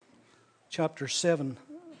chapter 7.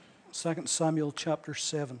 2 Samuel chapter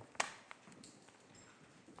 7.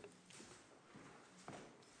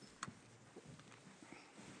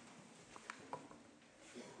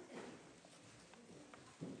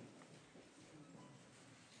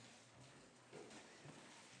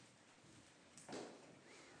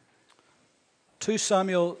 Two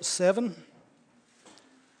Samuel 7,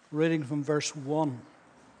 reading from verse 1.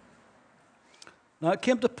 Now it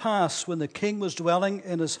came to pass when the king was dwelling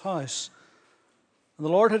in his house, and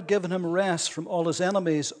the Lord had given him rest from all his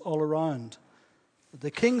enemies all around, that the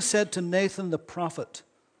king said to Nathan the prophet,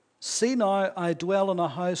 See now, I dwell in a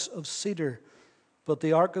house of cedar, but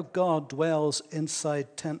the ark of God dwells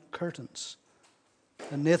inside tent curtains.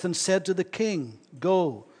 And Nathan said to the king,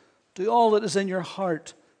 Go, do all that is in your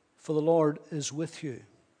heart, for the Lord is with you.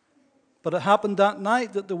 But it happened that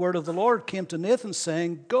night that the word of the Lord came to Nathan,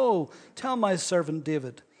 saying, Go, tell my servant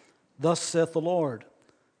David, Thus saith the Lord,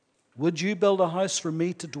 Would you build a house for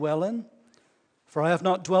me to dwell in? For I have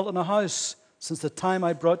not dwelt in a house since the time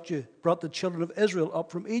I brought the children of Israel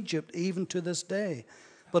up from Egypt, even to this day,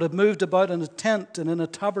 but have moved about in a tent and in a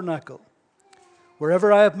tabernacle.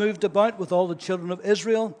 Wherever I have moved about with all the children of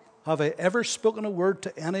Israel, have I ever spoken a word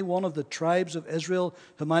to any one of the tribes of Israel,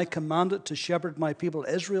 whom I commanded to shepherd my people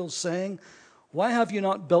Israel, saying, Why have you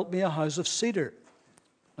not built me a house of cedar?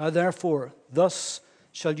 Now therefore, thus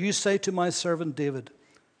shall you say to my servant David,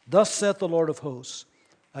 Thus saith the Lord of hosts,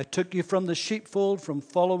 I took you from the sheepfold, from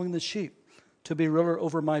following the sheep, to be ruler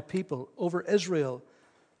over my people, over Israel.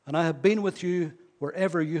 And I have been with you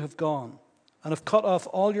wherever you have gone, and have cut off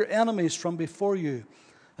all your enemies from before you,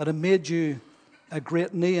 and have made you a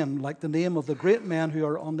great name, like the name of the great men who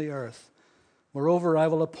are on the earth. Moreover, I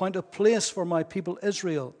will appoint a place for my people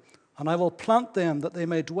Israel, and I will plant them that they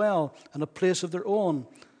may dwell in a place of their own,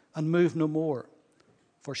 and move no more.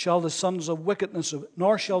 Nor shall the sons of wickedness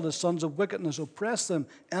oppress them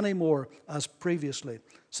any more as previously,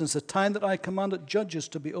 since the time that I commanded judges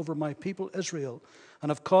to be over my people Israel,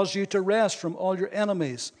 and have caused you to rest from all your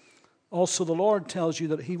enemies. Also the Lord tells you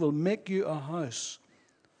that he will make you a house.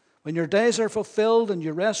 When your days are fulfilled and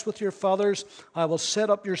you rest with your fathers, I will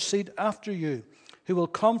set up your seed after you, who will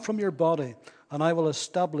come from your body, and I will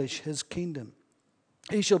establish his kingdom.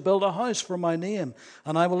 He shall build a house for my name,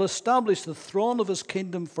 and I will establish the throne of his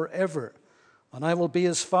kingdom forever. And I will be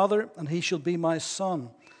his father, and he shall be my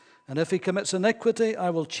son. And if he commits iniquity,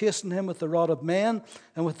 I will chasten him with the rod of men,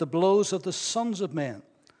 and with the blows of the sons of men.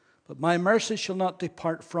 But my mercy shall not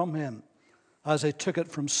depart from him, as I took it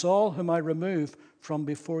from Saul, whom I removed from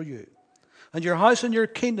before you. And your house and your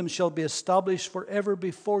kingdom shall be established forever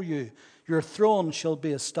before you. Your throne shall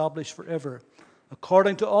be established forever.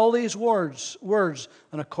 According to all these words,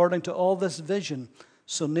 and according to all this vision,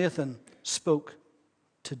 so Nathan spoke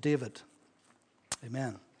to David.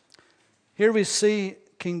 Amen. Here we see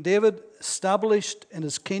King David established in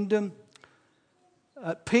his kingdom,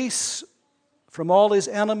 at peace from all his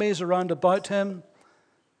enemies around about him.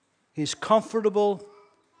 He's comfortable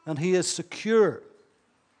and he is secure.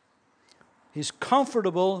 He's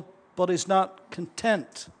comfortable, but he's not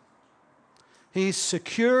content. He's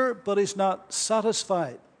secure, but he's not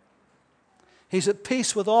satisfied. He's at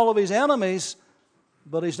peace with all of his enemies,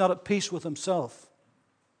 but he's not at peace with himself.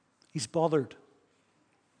 He's bothered.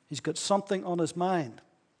 He's got something on his mind.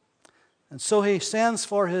 And so he sends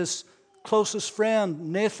for his closest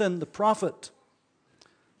friend, Nathan the prophet.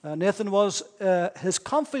 Nathan was his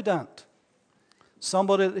confidant,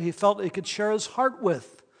 somebody that he felt he could share his heart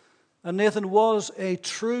with. And Nathan was a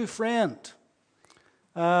true friend,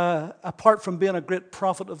 apart from being a great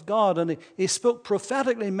prophet of God. And he spoke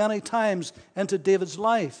prophetically many times into David's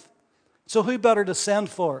life. So who better to send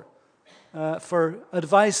for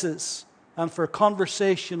advices and for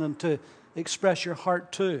conversation and to express your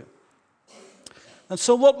heart to? And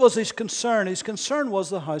so what was his concern? His concern was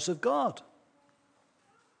the house of God.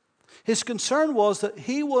 His concern was that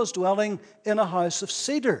he was dwelling in a house of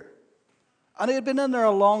cedar. And he had been in there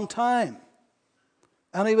a long time.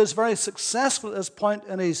 And he was very successful at this point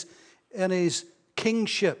in his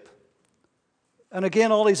kingship. And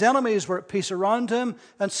again, all his enemies were at peace around him.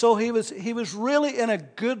 And so he was really in a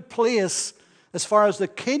good place as far as the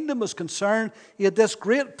kingdom was concerned. He had this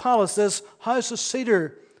great palace, this house of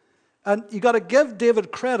cedar. And you got to give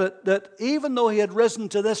David credit that even though he had risen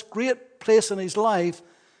to this great place in his life,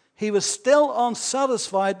 he was still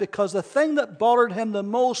unsatisfied, because the thing that bothered him the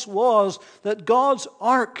most was that God's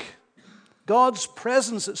ark, God's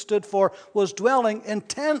presence it stood for, was dwelling in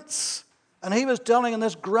tents. And he was dwelling in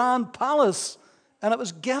this grand palace, and it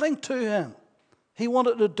was getting to him. He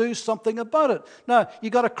wanted to do something about it. Now,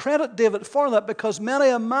 you've got to credit David for that, because many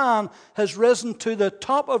a man has risen to the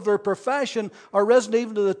top of their profession, or risen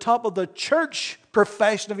even to the top of the church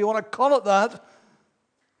profession, if you want to call it that,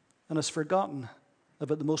 and has forgotten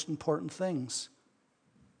about the most important things,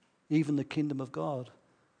 even the kingdom of God,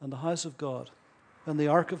 and the house of God, and the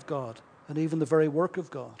ark of God, and even the very work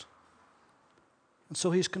of God. And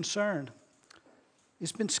so he's concerned.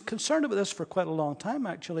 He's been concerned about this for quite a long time,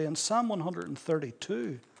 actually. In Psalm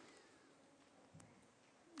 132,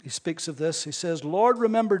 he speaks of this. He says, Lord,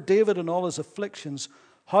 remember David and all his afflictions,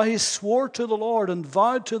 how he swore to the Lord and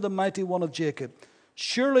vowed to the mighty one of Jacob,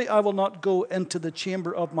 surely I will not go into the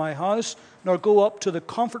chamber of my house, nor go up to the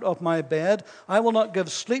comfort of my bed. I will not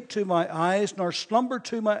give sleep to my eyes, nor slumber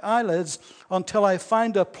to my eyelids, until I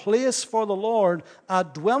find a place for the Lord, a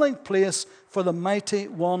dwelling place for the mighty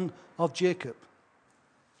one of Jacob.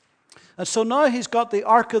 And so now he's got the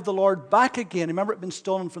ark of the Lord back again. Remember, it had been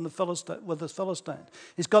stolen from the Philistines.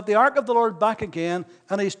 He's got the ark of the Lord back again,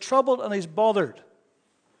 and he's troubled and he's bothered.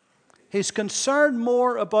 He's concerned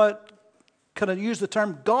more about, can I use the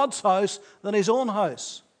term, God's house than his own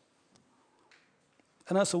house.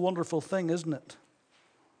 And that's a wonderful thing, isn't it?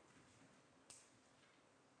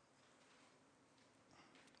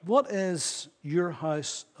 What is your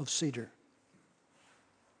house of cedar?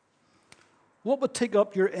 What would take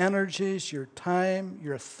up your energies, your time,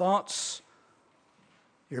 your thoughts,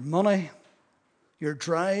 your money, your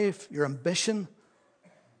drive, your ambition?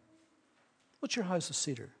 What's your house of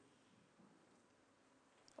cedar?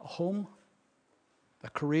 A home?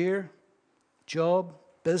 A career? Job?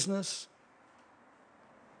 Business?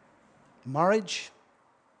 Marriage?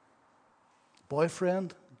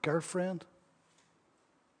 Boyfriend? Girlfriend?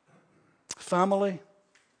 Family?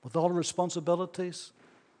 With all the responsibilities?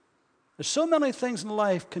 There's so many things in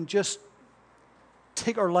life can just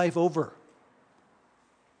take our life over.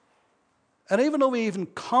 And even though we even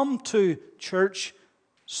come to church,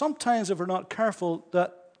 sometimes if we're not careful,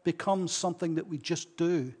 that becomes something that we just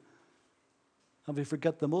do. And we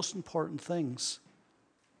forget the most important things,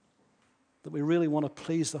 that we really want to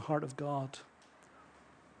please the heart of God.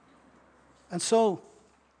 And so,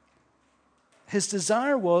 his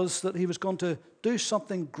desire was that he was going to do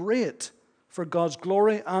something great for God's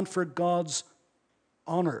glory and for God's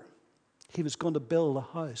honor. He was going to build a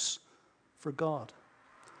house for God.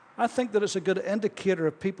 I think that it's a good indicator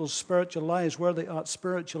of people's spiritual lives, where they are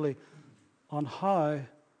spiritually, on how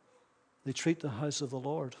they treat the house of the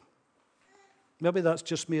Lord. Maybe that's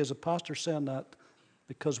just me as a pastor saying that,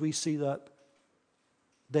 because we see that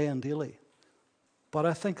day and daily. But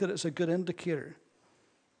I think that it's a good indicator.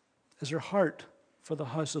 Is your heart for the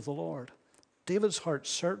house of the Lord? David's heart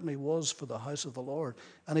certainly was for the house of the Lord.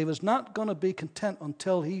 And he was not going to be content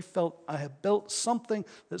until he felt, I have built something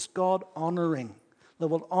that's God-honoring, that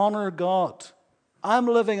will honor God. I'm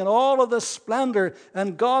living in all of this splendor,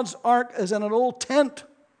 and God's ark is in an old tent.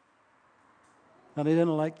 And he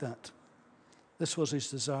didn't like that. This was his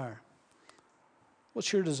desire.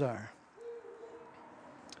 What's your desire?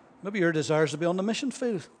 Maybe your desire is to be on the mission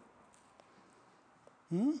field.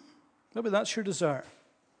 Maybe that's your desire.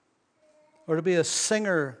 Or to be a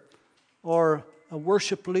singer, or a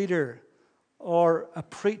worship leader, or a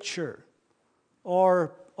preacher,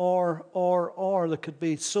 or. There could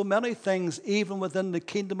be so many things even within the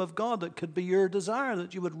kingdom of God that could be your desire,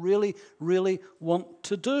 that you would really, really want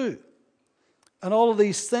to do. And all of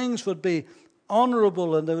these things would be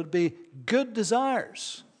honorable, and they would be good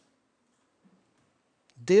desires.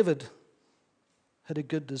 David had a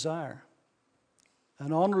good desire,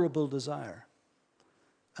 an honorable desire,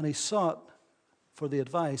 and he sought for the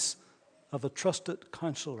advice of a trusted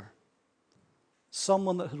counselor,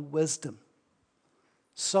 someone that had wisdom,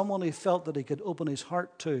 someone he felt that he could open his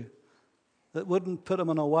heart to, that wouldn't put him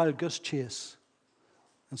on a wild goose chase.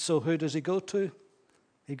 And so who does he go to?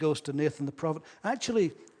 He goes to Nathan the prophet.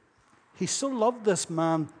 Actually, he so loved this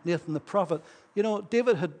man, Nathan the prophet. You know,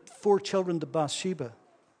 David had 4 children to Bathsheba.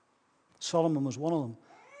 Solomon was one of them.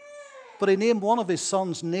 But he named one of his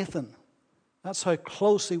sons Nathan. That's how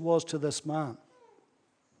close he was to this man.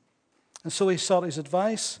 And so he sought his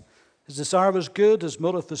advice. His desire was good. His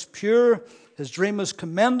motive was pure. His dream was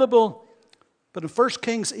commendable. But in 1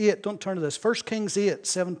 Kings 8, don't turn to this, 1 Kings 8,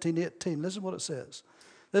 17, 18, listen to what it says.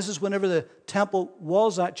 This is whenever the temple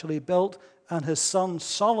was actually built and his son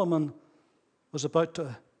Solomon was about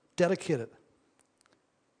to dedicate it.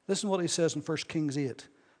 Listen to what he says in 1 Kings 8.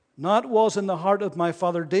 Now it was in the heart of my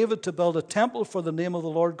father David to build a temple for the name of the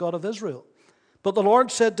Lord God of Israel. But the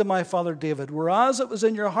Lord said to my father David, whereas it was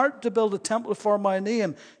in your heart to build a temple for my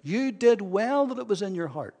name, you did well that it was in your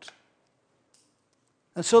heart.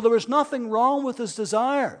 And so there was nothing wrong with his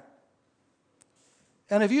desire.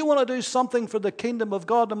 And if you want to do something for the kingdom of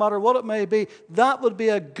God, no matter what it may be, that would be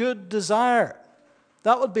a good desire.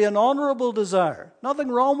 That would be an honorable desire. Nothing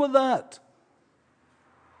wrong with that.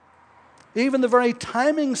 Even the very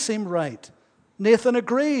timing seemed right. Nathan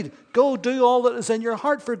agreed. Go do all that is in your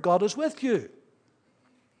heart, for God is with you.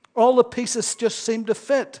 All the pieces just seemed to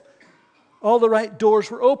fit. All the right doors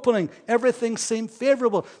were opening. Everything seemed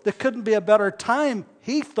favorable. There couldn't be a better time,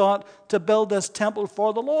 he thought, to build this temple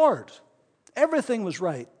for the Lord. Everything was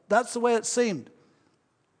right. That's the way it seemed.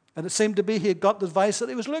 And it seemed to be he had got the advice that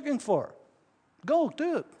he was looking for. Go,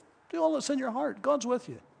 do it. Do all that's in your heart. God's with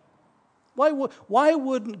you. Why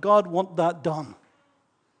wouldn't God want that done?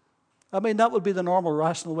 I mean, that would be the normal,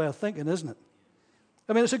 rational way of thinking, isn't it?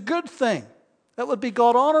 I mean, it's a good thing. That would be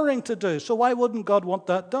God-honoring to do. So why wouldn't God want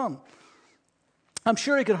that done? I'm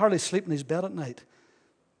sure he could hardly sleep in his bed at night.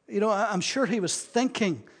 You know, I'm sure he was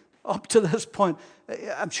thinking up to this point.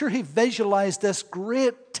 I'm sure he visualized this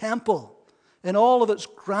great temple in all of its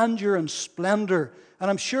grandeur and splendor. And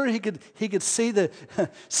I'm sure he could see the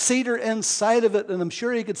cedar inside of it, and I'm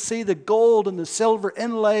sure he could see the gold and the silver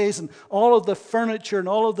inlays and all of the furniture and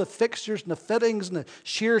all of the fixtures and the fittings and the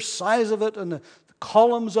sheer size of it and the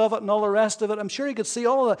columns of it and all the rest of it. I'm sure he could see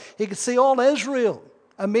all of that. He could see all Israel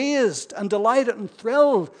amazed and delighted and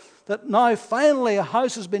thrilled that now finally a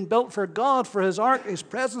house has been built for God, for his ark, his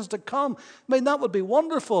presence to come. I mean, that would be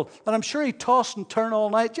wonderful. And I'm sure he tossed and turned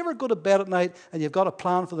all night. Do you ever go to bed at night and you've got a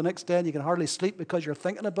plan for the next day and you can hardly sleep because you're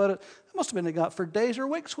thinking about it? It must have been like that for days or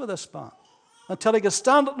weeks with this man, until he could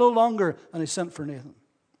stand it no longer and he sent for Nathan.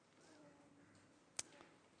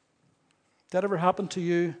 Did that ever happen to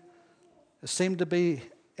you? It seemed to be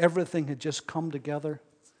everything had just come together,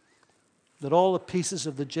 that all the pieces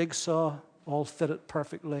of the jigsaw all fitted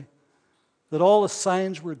perfectly, that all the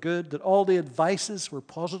signs were good, that all the advices were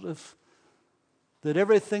positive, that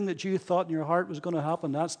everything that you thought in your heart was going to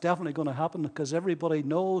happen, that's definitely going to happen because everybody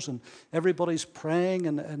knows and everybody's praying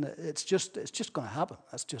and it's just going to happen.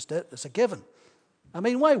 That's just it. It's a given. I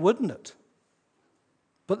mean, why wouldn't it?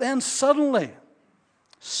 But then suddenly,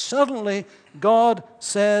 God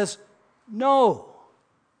says no.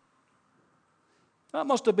 That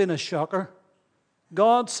must have been a shocker.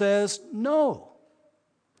 God says no.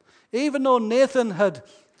 Even though Nathan had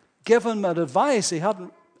given him advice, he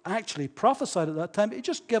hadn't actually prophesied at that time. He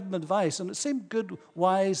just gave him advice, and it seemed good,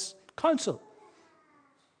 wise counsel.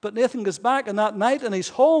 But Nathan goes back, and that night in his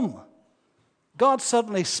home, God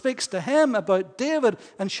suddenly speaks to him about David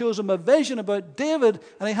and shows him a vision about David,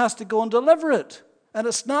 and he has to go and deliver it. And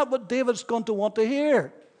it's not what David's going to want to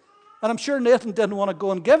hear. And I'm sure Nathan didn't want to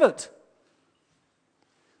go and give it.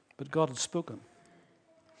 But God had spoken.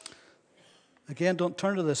 Again, don't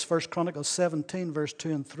turn to this. 1 Chronicles 17, verse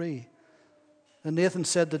 2 and 3. And Nathan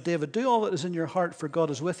said to David, do all that is in your heart, for God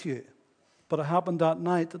is with you. But it happened that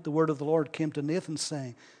night that the word of the Lord came to Nathan,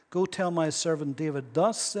 saying, go tell my servant David,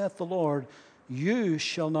 thus saith the Lord, you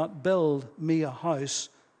shall not build me a house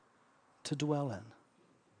to dwell in.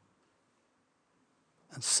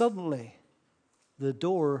 And suddenly, the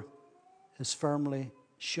door is firmly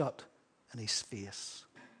shut in his face.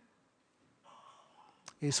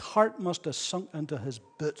 His heart must have sunk into his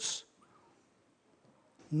boots.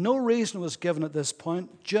 No reason was given at this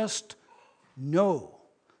point, just no.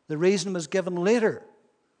 The reason was given later.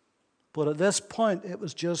 But at this point, it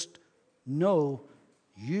was just, no,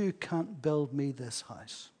 you can't build me this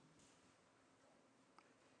house.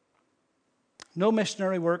 No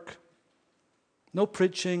missionary work, no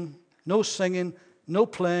preaching, no singing, no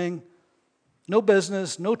playing, no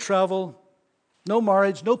business, no travel, no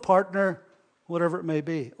marriage, no partner, whatever it may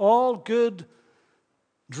be. All good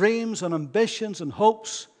dreams and ambitions and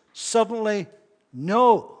hopes, suddenly,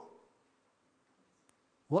 no.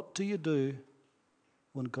 What do you do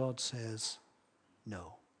when God says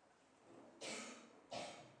no?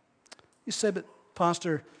 You say, but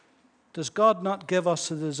Pastor, does God not give us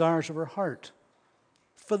the desires of our heart?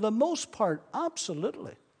 For the most part,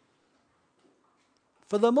 absolutely.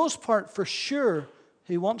 For the most part, for sure,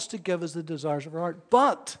 He wants to give us the desires of our heart.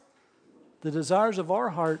 But the desires of our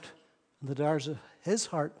heart and the desires of His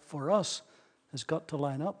heart for us has got to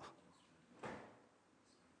line up.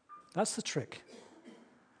 That's the trick.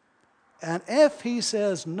 And if He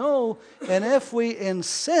says no, and if we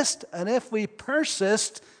insist, and if we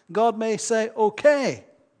persist, God may say, okay.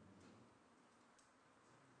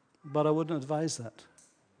 But I wouldn't advise that.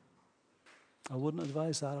 I wouldn't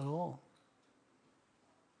advise that at all.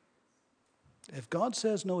 If God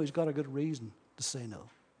says no, He's got a good reason to say no.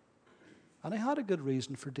 And He had a good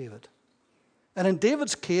reason for David. And in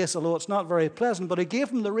David's case, although it's not very pleasant, but he gave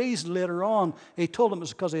him the reason later on. He told him it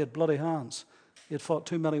was because he had bloody hands. He had fought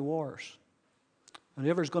too many wars. And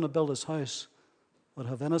whoever's going to build his house would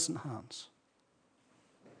have innocent hands.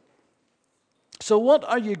 So what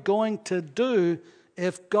are you going to do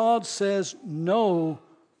if God says no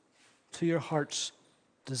to your heart's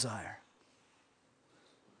desire?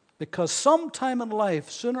 Because sometime in life,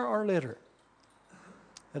 sooner or later,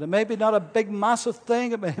 and it may be not a big, massive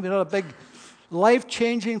thing, it may be not a big,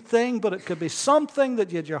 life-changing thing, but it could be something that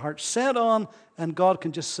you had your heart set on, and God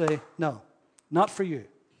can just say, no, not for you.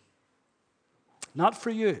 Not for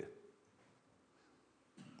you.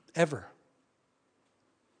 Ever.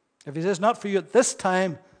 If he says not for you at this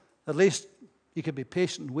time, at least you could be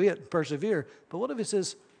patient and wait and persevere. But what if he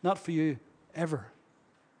says not for you ever?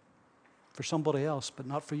 For somebody else, but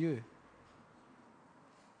not for you.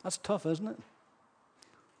 That's tough, isn't it?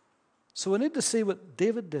 So we need to see what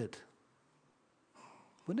David did.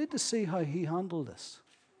 We need to see how he handled this.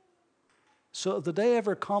 So if the day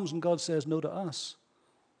ever comes and God says no to us,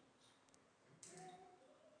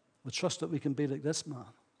 we trust that we can be like this man.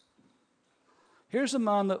 Here's a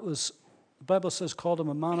man that was, the Bible says, called him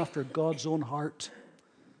a man after God's own heart.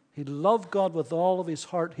 He loved God with all of his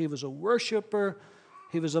heart. He was a worshiper.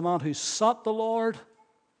 He was a man who sought the Lord.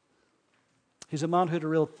 He's a man who had a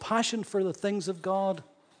real passion for the things of God.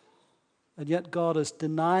 And yet God is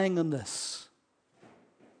denying him this.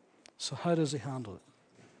 So how does he handle it?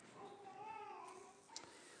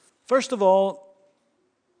 First of all,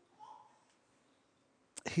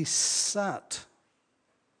 he sat.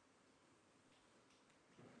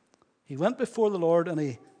 He went before the Lord and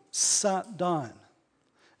he sat down.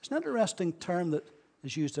 It's an interesting term that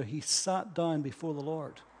is used there. He sat down before the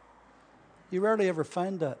Lord. You rarely ever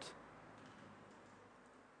find that.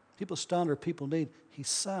 People stand or people kneel. He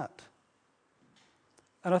sat.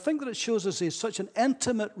 And I think that it shows us he has such an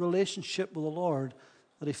intimate relationship with the Lord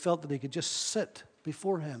that he felt that he could just sit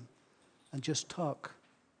before him and just talk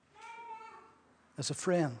as a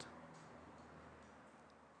friend.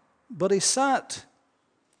 But he sat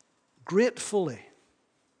gratefully.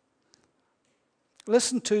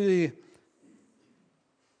 Listen to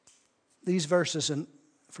these verses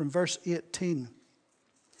from verse 18.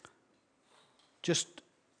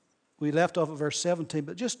 We left off at verse 17,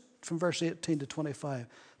 but just from verse 18 to 25.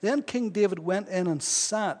 Then King David went in and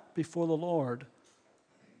sat before the Lord.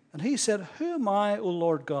 And he said, "Who am I, O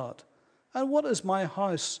Lord God? And what is my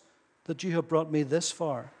house that you have brought me this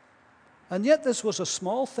far? And yet this was a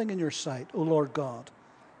small thing in your sight, O Lord God.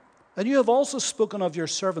 And you have also spoken of your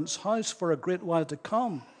servant's house for a great while to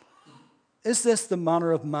come. Is this the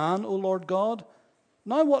manner of man, O Lord God?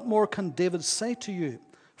 Now what more can David say to you?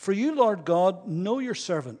 For you, Lord God, know your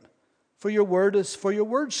servant. For your word is for your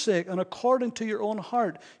word's sake, and according to your own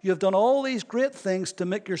heart. You have done all these great things to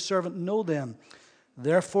make your servant know them.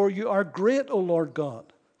 Therefore you are great, O Lord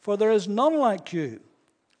God, for there is none like you,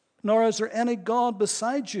 nor is there any God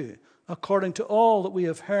beside you, according to all that we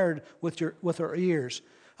have heard with our ears.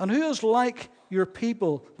 And who is like your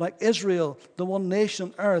people, like Israel, the one nation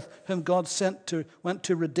on earth, whom God went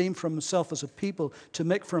to redeem from himself as a people, to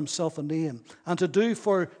make for himself a name, and to do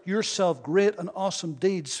for yourself great and awesome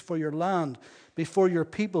deeds for your land, before your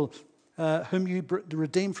people, whom you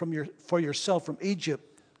redeemed for yourself from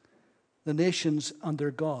Egypt, the nations and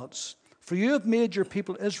their gods. For you have made your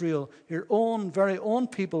people Israel your own, very own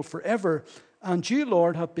people forever, and you,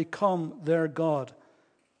 Lord, have become their God.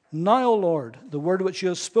 Now, O Lord, the word which you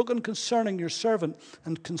have spoken concerning your servant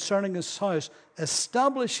and concerning his house,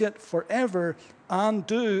 establish it forever and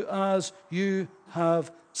do as you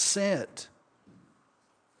have said."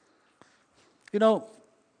 You know,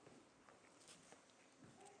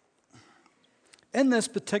 in this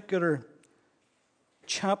particular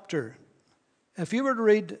chapter, if you were to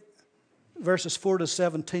read verses 4 to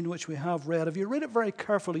 17, which we have read, if you read it very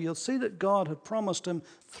carefully, you'll see that God had promised him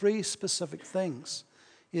three specific things.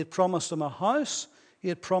 He had promised him a house, he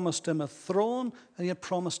had promised him a throne, and he had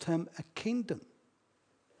promised him a kingdom.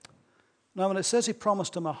 Now, when it says he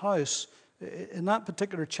promised him a house, in that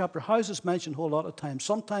particular chapter, house is mentioned a whole lot of times.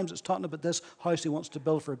 Sometimes it's talking about this house he wants to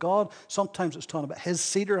build for God. Sometimes it's talking about his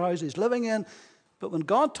cedar house he's living in. But when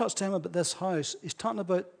God talks to him about this house, he's talking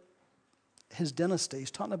about his dynasty. He's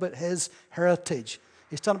talking about his heritage.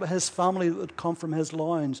 He's talking about his family that would come from his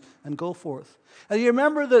loins and go forth. And you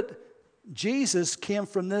remember that Jesus came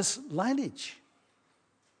from this lineage.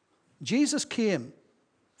 Jesus came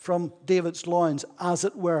from David's loins, as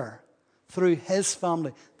it were, through his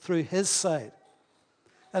family, through his side.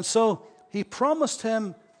 And so he promised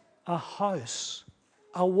him a house,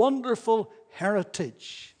 a wonderful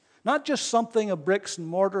heritage, Not just something of bricks and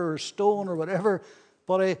mortar or stone or whatever,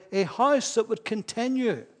 but a house that would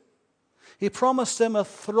continue. He promised them a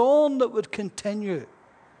throne that would continue.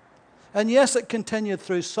 And yes, it continued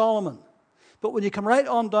through Solomon. But when you come right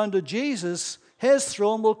on down to Jesus, his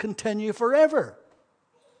throne will continue forever.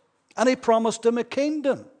 And he promised him a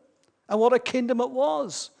kingdom. And what a kingdom it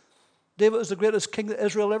was. David was the greatest king that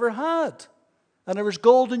Israel ever had. And there was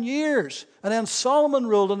golden years. And then Solomon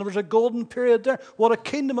ruled, and there was a golden period there. What a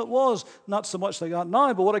kingdom it was. Not so much like that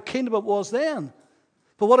now, but what a kingdom it was then.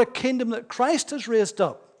 But what a kingdom that Christ has raised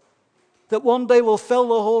up. That one day will fill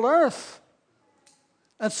the whole earth.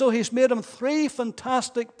 And so he's made him three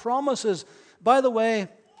fantastic promises. By the way,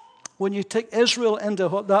 when you take Israel into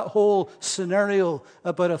that whole scenario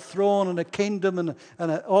about a throne and a kingdom and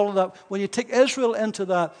all of that, when you take Israel into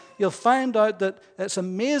that, you'll find out that it's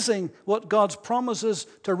amazing what God's promises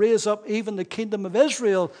to raise up even the kingdom of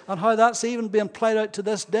Israel and how that's even being played out to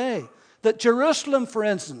this day. That Jerusalem, for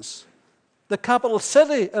instance, the capital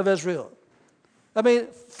city of Israel, I mean,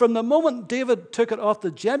 from the moment David took it off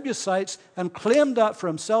the Jebusites and claimed that for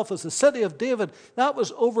himself as the city of David, that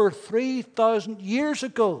was over 3,000 years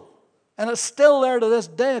ago. And it's still there to this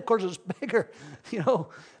day. Of course, it's bigger,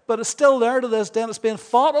 but it's still there to this day, and it's being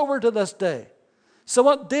fought over to this day. So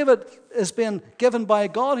what David is being given by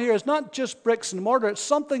God here is not just bricks and mortar. It's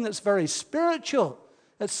something that's very spiritual.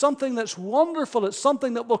 It's something that's wonderful. It's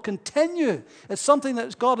something that will continue. It's something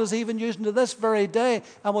that God is even using to this very day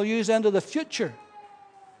and will use into the future.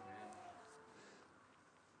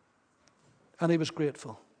 And he was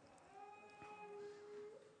grateful.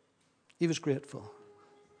 He was grateful.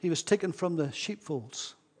 He was taken from the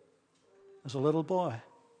sheepfolds as a little boy.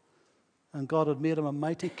 And God had made him a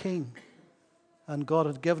mighty king. And God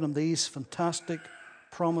had given him these fantastic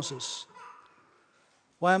promises.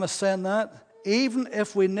 Why am I saying that? Even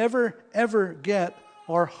if we never, ever get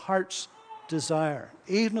our heart's desire,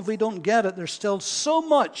 even if we don't get it, there's still so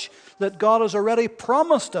much that God has already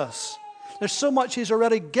promised us. There's so much he's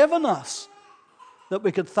already given us that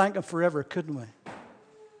we could thank him forever, couldn't we?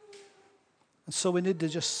 And so we need to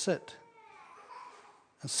just sit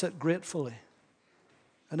and sit gratefully.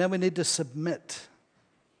 And then we need to submit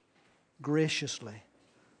graciously.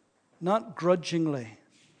 Not grudgingly,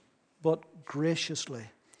 but graciously.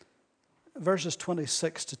 Verses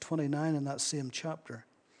 26 to 29 in that same chapter.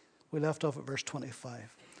 We left off at verse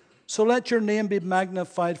 25. So let your name be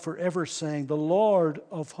magnified forever, saying, the Lord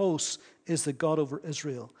of hosts is the God over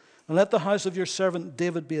Israel. And let the house of your servant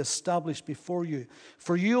David be established before you.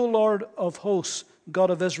 For you, O Lord of hosts, God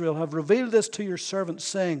of Israel, have revealed this to your servant,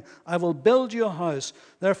 saying, I will build you a house.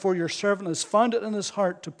 Therefore your servant has found it in his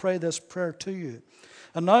heart to pray this prayer to you.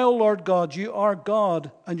 And now, O Lord God, you are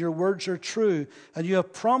God, and your words are true, and you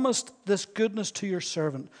have promised this goodness to your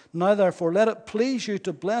servant. Now, therefore, let it please you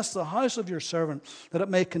to bless the house of your servant, that it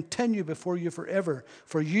may continue before you forever.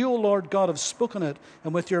 For you, O Lord God, have spoken it,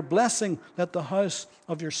 and with your blessing let the house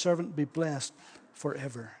of your servant be blessed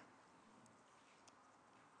forever.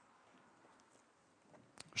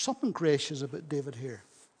 There's something gracious about David here.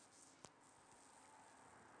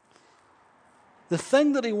 The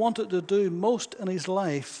thing that he wanted to do most in his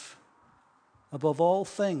life, above all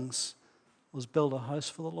things, was build a house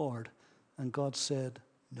for the Lord. And God said,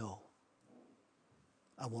 no,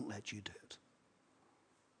 I won't let you do it.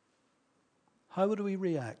 How would we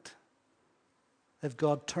react if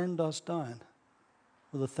God turned us down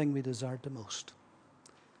with the thing we desired the most?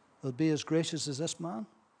 Will it be as gracious as this man?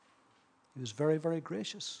 He was very, very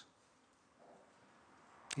gracious.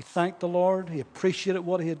 He thanked the Lord. He appreciated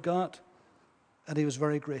what he had got. And he was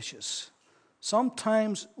very gracious.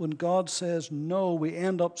 Sometimes when God says no, we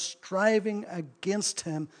end up striving against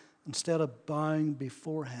him instead of bowing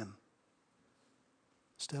before him.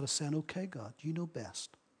 Instead of saying, okay, God, you know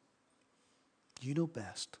best. You know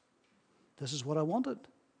best. This is what I wanted,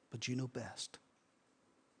 but you know best.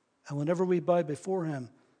 And whenever we bow before him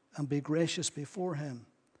and be gracious before him,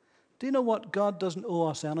 do you know what? God doesn't owe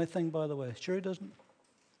us anything, by the way. Sure he doesn't.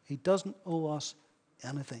 He doesn't owe us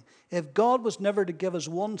anything. If God was never to give us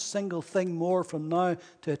one single thing more from now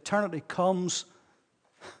to eternity comes,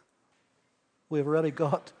 we've already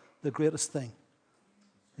got the greatest thing.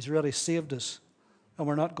 He's already saved us. And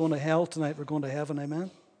we're not going to hell tonight, we're going to heaven, amen?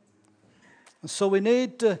 And so we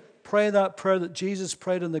need to pray that prayer that Jesus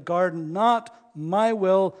prayed in the garden, not my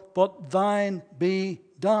will, but thine be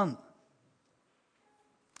done.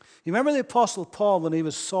 You remember the Apostle Paul when he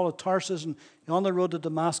was Saul of Tarsus and on the road to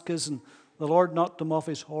Damascus, and the Lord knocked him off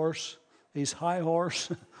his horse, his high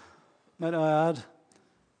horse, might I add. And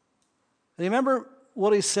you remember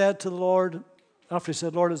what he said to the Lord after he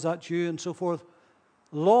said, Lord, is that you? And so forth.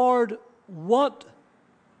 Lord, what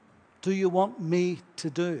do you want me to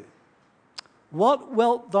do? What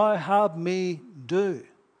wilt thou have me do?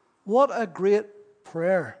 What a great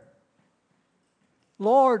prayer.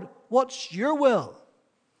 Lord, what's your will?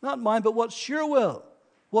 Not mine, but what's your will?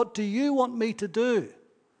 What do you want me to do?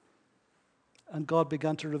 And God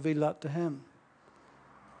began to reveal that to him.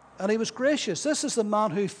 And he was gracious. This is the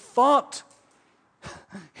man who fought.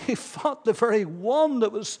 He fought the very one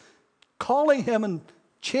that was calling him and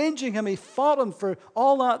changing him. He fought him for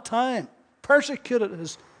all that time, persecuted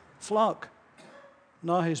his flock.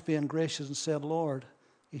 Now he's being gracious and said, Lord,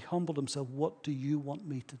 he humbled himself. What do you want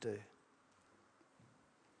me to do?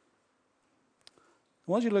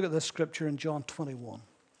 I want you to look at this scripture in John 21.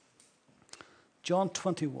 John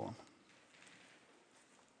 21.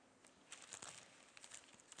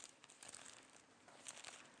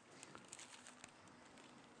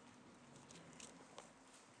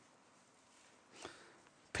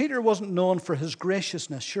 Peter wasn't known for his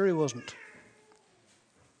graciousness. Sure he wasn't.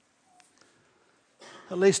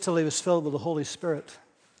 At least till he was filled with the Holy Spirit.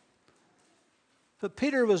 But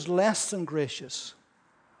Peter was less than gracious.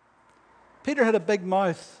 Peter had a big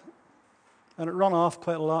mouth, and it ran off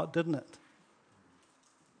quite a lot, didn't it?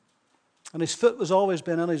 And his foot was always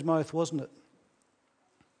been in his mouth, wasn't it?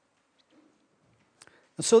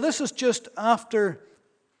 And so this is just after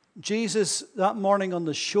Jesus, that morning on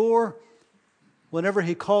the shore, whenever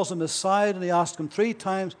he calls him aside and he asks him 3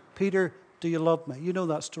 times, Peter, do you love me? You know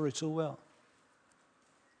that story so well.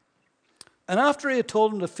 And after he had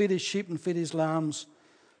told him to feed his sheep and feed his lambs,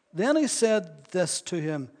 then he said this to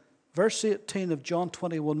him, verse 18 of John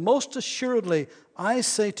 21, most assuredly, I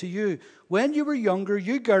say to you, when you were younger,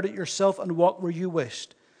 you girded yourself and walked where you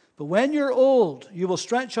wished. But when you're old, you will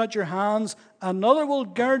stretch out your hands, another will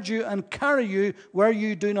gird you and carry you where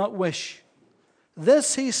you do not wish.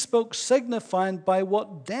 This he spoke, signifying by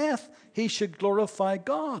what death he should glorify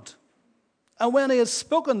God. And when he had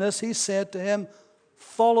spoken this, he said to him,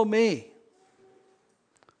 follow me.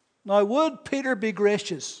 Now, would Peter be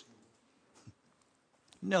gracious?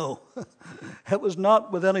 No, it was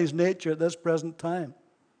not within his nature at this present time.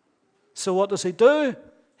 So what does he do?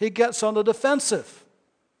 He gets on the defensive.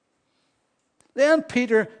 Then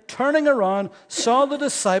Peter, turning around, saw the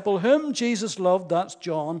disciple whom Jesus loved, that's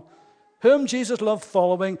John, whom Jesus loved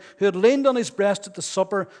following, who had leaned on his breast at the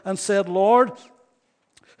supper and said, Lord,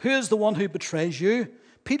 who is the one who betrays you?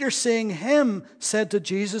 Peter, seeing him, said to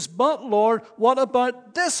Jesus, but Lord, what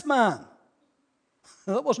about this man?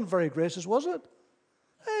 That wasn't very gracious, was it?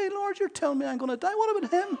 Hey, Lord, you're telling me I'm going to die. What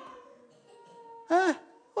about him?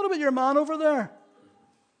 What about your man over there?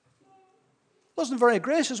 Wasn't very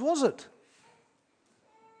gracious, was it?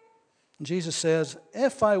 And Jesus says,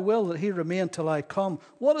 if I will that he remain till I come,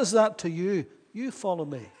 what is that to you? You follow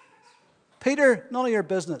me. Peter, none of your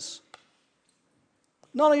business.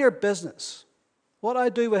 None of your business. What I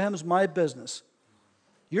do with him is my business.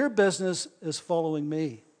 Your business is following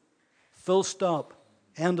me. Full stop.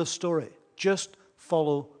 End of story. Just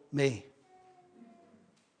follow me.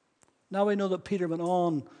 Now we know that Peter went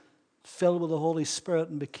on, filled with the Holy Spirit,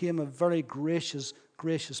 and became a very gracious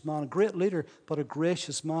man. A great leader, but a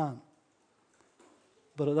gracious man.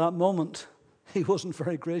 But at that moment, he wasn't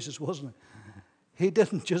very gracious, wasn't he? He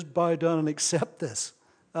didn't just bow down and accept this.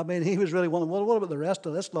 I mean, he was really wondering, well, what about the rest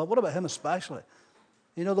of this lot? What about him especially?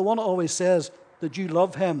 You know, the one that always says that you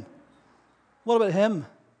love him. What about him?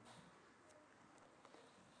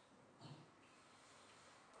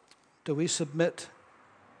 Do we submit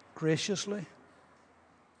graciously?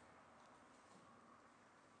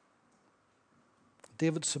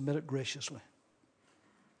 David submitted graciously.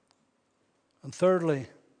 And thirdly,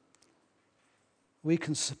 we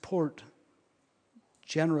can support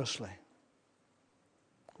generously.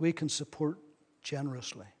 We can support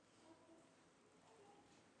generously.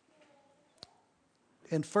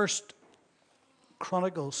 In 1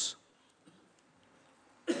 Chronicles,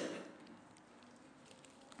 it's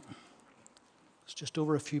just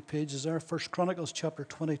over a few pages there. 1 Chronicles chapter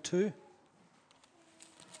 22.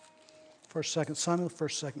 1st, 2nd Samuel,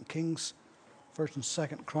 1st, 2nd Kings, 1st and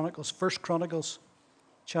 2nd Chronicles. 1st Chronicles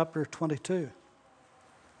chapter 22.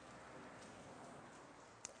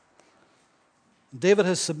 David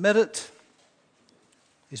has submitted.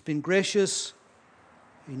 He's been gracious.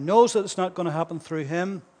 He knows that it's not going to happen through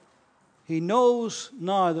him. He knows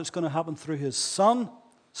now that it's going to happen through his son,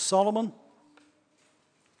 Solomon.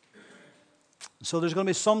 So there's going to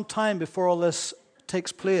be some time before all this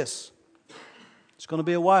takes place. It's going to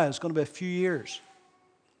be a while. It's going to be a few years.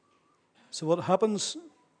 So what happens?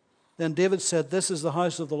 Then David said, this is the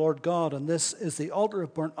house of the Lord God, and this is the altar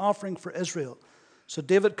of burnt offering for Israel. So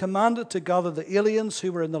David commanded to gather the aliens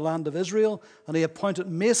who were in the land of Israel, and he appointed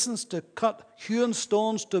masons to cut hewn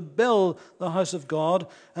stones to build the house of God.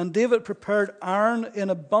 And David prepared iron in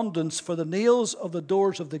abundance for the nails of the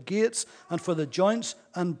doors of the gates and for the joints,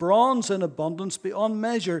 and bronze in abundance beyond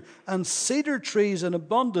measure, and cedar trees in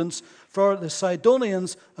abundance for the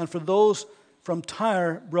Sidonians, and for those from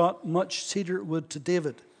Tyre brought much cedar wood to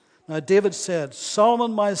David. Now David said,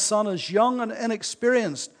 Solomon my son is young and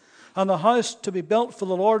inexperienced, and the house to be built for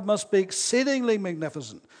the Lord must be exceedingly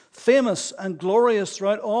magnificent, famous and glorious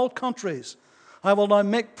throughout all countries. I will now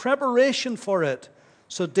make preparation for it.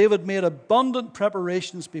 So David made abundant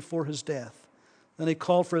preparations before his death. Then he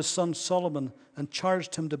called for his son Solomon and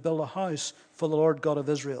charged him to build a house for the Lord God of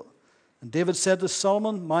Israel. And David said to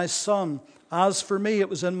Solomon, My son, as for me, it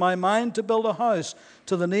was in my mind to build a house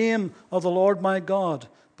to the name of the Lord my God.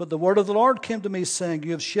 But the word of the Lord came to me, saying,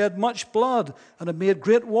 You have shed much blood and have made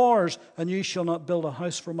great wars, and you shall not build a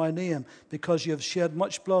house for my name, because you have shed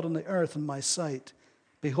much blood on the earth in my sight.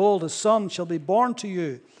 Behold, a son shall be born to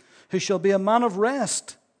you, who shall be a man of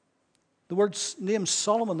rest. The word name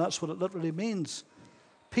Solomon, that's what it literally means.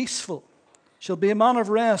 Peaceful. Shall be a man of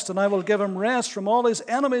rest, and I will give him rest from all his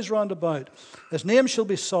enemies round about. His name shall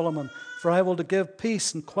be Solomon, for I will to give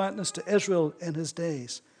peace and quietness to Israel in his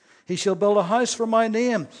days. He shall build a house for my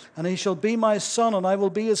name, and he shall be my son, and I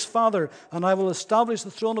will be his father, and I will establish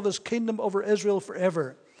the throne of his kingdom over Israel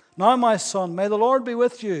forever. Now, my son, may the Lord be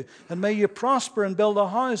with you, and may you prosper and build a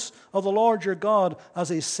house of the Lord your God, as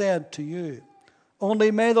he said to you. Only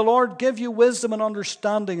may the Lord give you wisdom and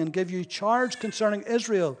understanding, and give you charge concerning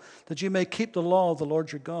Israel, that you may keep the law of the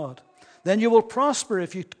Lord your God. Then you will prosper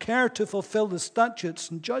if you care to fulfill the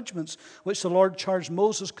statutes and judgments which the Lord charged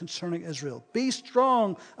Moses concerning Israel. Be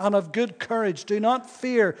strong and of good courage. Do not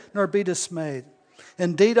fear nor be dismayed.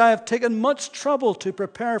 Indeed, I have taken much trouble to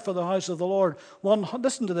prepare for the house of the Lord.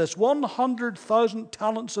 Listen to this, 100,000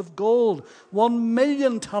 talents of gold,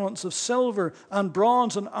 1,000,000 talents of silver and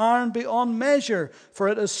bronze and iron beyond measure, for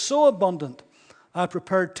it is so abundant. I have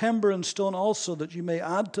prepared timber and stone also, that you may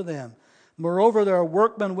add to them. Moreover, there are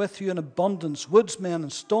workmen with you in abundance, woodsmen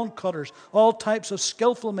and stone cutters, all types of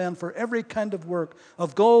skillful men for every kind of work,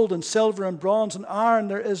 of gold and silver and bronze and iron.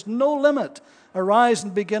 There is no limit. Arise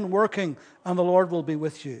and begin working, and the Lord will be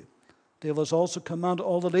with you. David has also commanded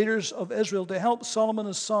all the leaders of Israel to help Solomon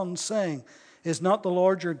his son, saying, Is not the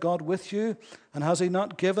Lord your God with you? And has he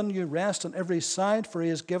not given you rest on every side? For he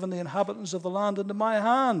has given the inhabitants of the land into my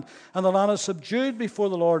hand, and the land is subdued before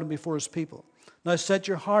the Lord and before his people. Now set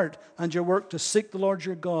your heart and your work to seek the Lord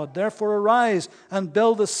your God. Therefore arise and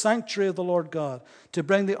build the sanctuary of the Lord God, to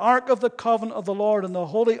bring the ark of the covenant of the Lord and the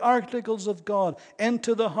holy articles of God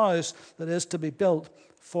into the house that is to be built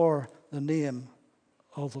for the name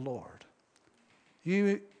of the Lord.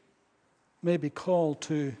 You may be called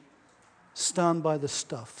to stand by the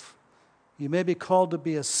stuff. You may be called to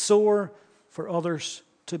be a sower for others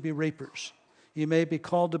to be reapers. You may be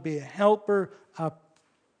called to be a helper, a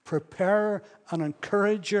preparer, an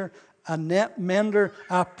encourager, a net mender,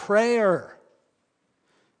 a prayer.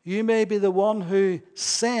 You may be the one who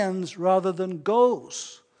sends rather than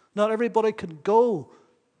goes. Not everybody can go,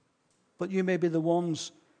 but you may be the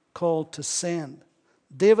ones called to send.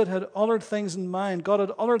 David had other things in mind. God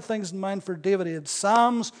had other things in mind for David. He had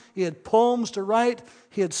psalms, he had poems to write,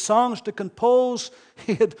 he had songs to compose,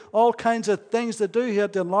 he had all kinds of things to do. He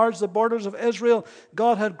had to enlarge the borders of Israel.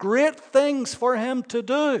 God had great things for him to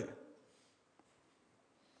do.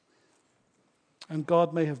 And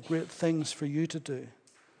God may have great things for you to do,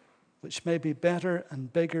 which may be better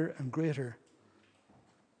and bigger and greater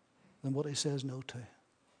than what he says no to.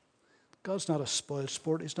 God's not a spoiled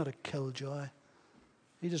sport. He's not a killjoy.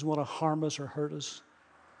 He doesn't want to harm us or hurt us.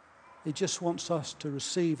 He just wants us to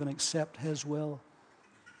receive and accept his will,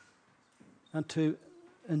 and to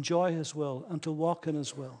enjoy his will, and to walk in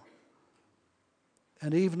his will.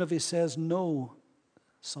 And even if he says no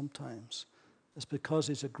sometimes, it's because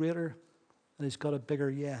he's a greater and he's got a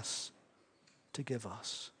bigger yes to give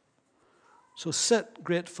us. So sit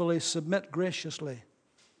gratefully, submit graciously,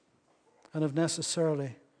 and if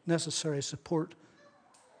necessary, support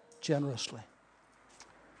generously.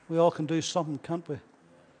 We all can do something, can't we,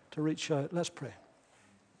 to reach out. Let's pray.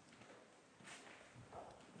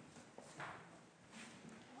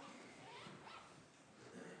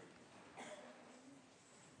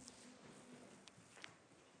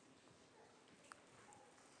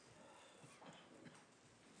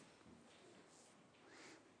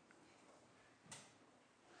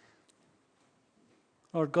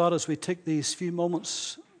 Lord God, as we take these few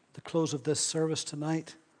moments at the close of this service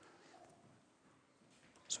tonight,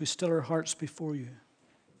 as we still our hearts before you,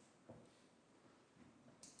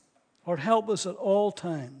 Lord, help us at all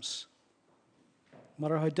times, no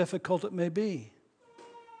matter how difficult it may be,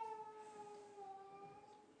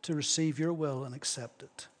 to receive your will and accept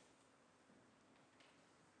it.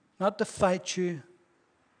 Not to fight you,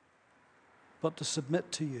 but to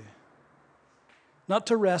submit to you. Not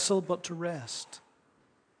to wrestle, but to rest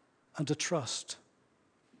and to trust.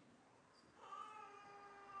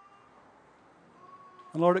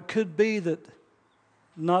 And Lord, it could be that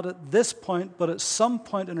not at this point, but at some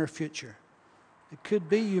point in our future, it could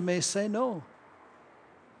be you may say no.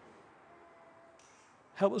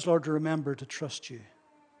 Help us, Lord, to remember to trust you.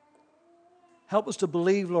 Help us to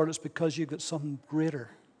believe, Lord, it's because you've got something greater,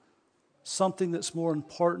 something that's more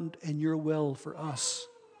important in your will for us.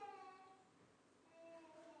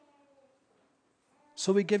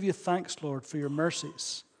 So we give you thanks, Lord, for your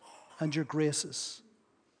mercies and your graces.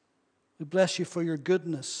 We bless you for your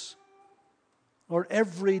goodness. Lord,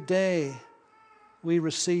 every day we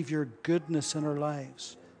receive your goodness in our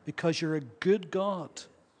lives because you're a good God.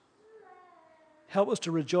 Help us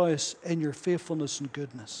to rejoice in your faithfulness and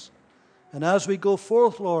goodness. And as we go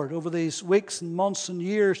forth, Lord, over these weeks and months and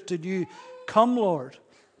years till you come, Lord,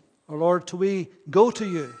 or Lord, till we go to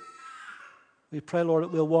you, we pray, Lord,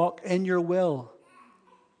 that we'll walk in your will.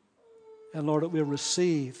 And Lord, that we'll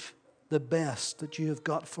receive the best that you have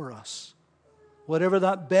got for us. Whatever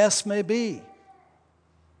that best may be,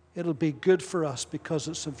 it'll be good for us because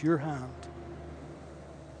it's of your hand.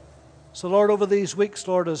 So Lord, over these weeks,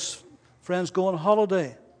 Lord, as friends go on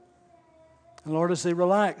holiday, and Lord, as they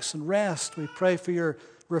relax and rest, we pray for your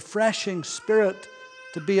refreshing Spirit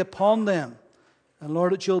to be upon them. And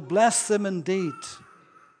Lord, that you'll bless them indeed.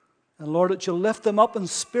 And Lord, that you'll lift them up in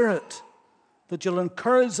spirit. That you'll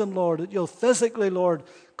encourage them, Lord. That you'll physically, Lord,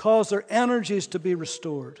 cause their energies to be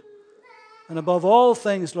restored. And above all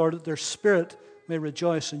things, Lord, that their spirit may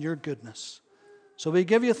rejoice in your goodness. So we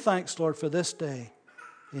give you thanks, Lord, for this day.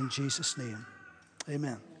 In Jesus' name,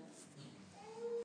 amen.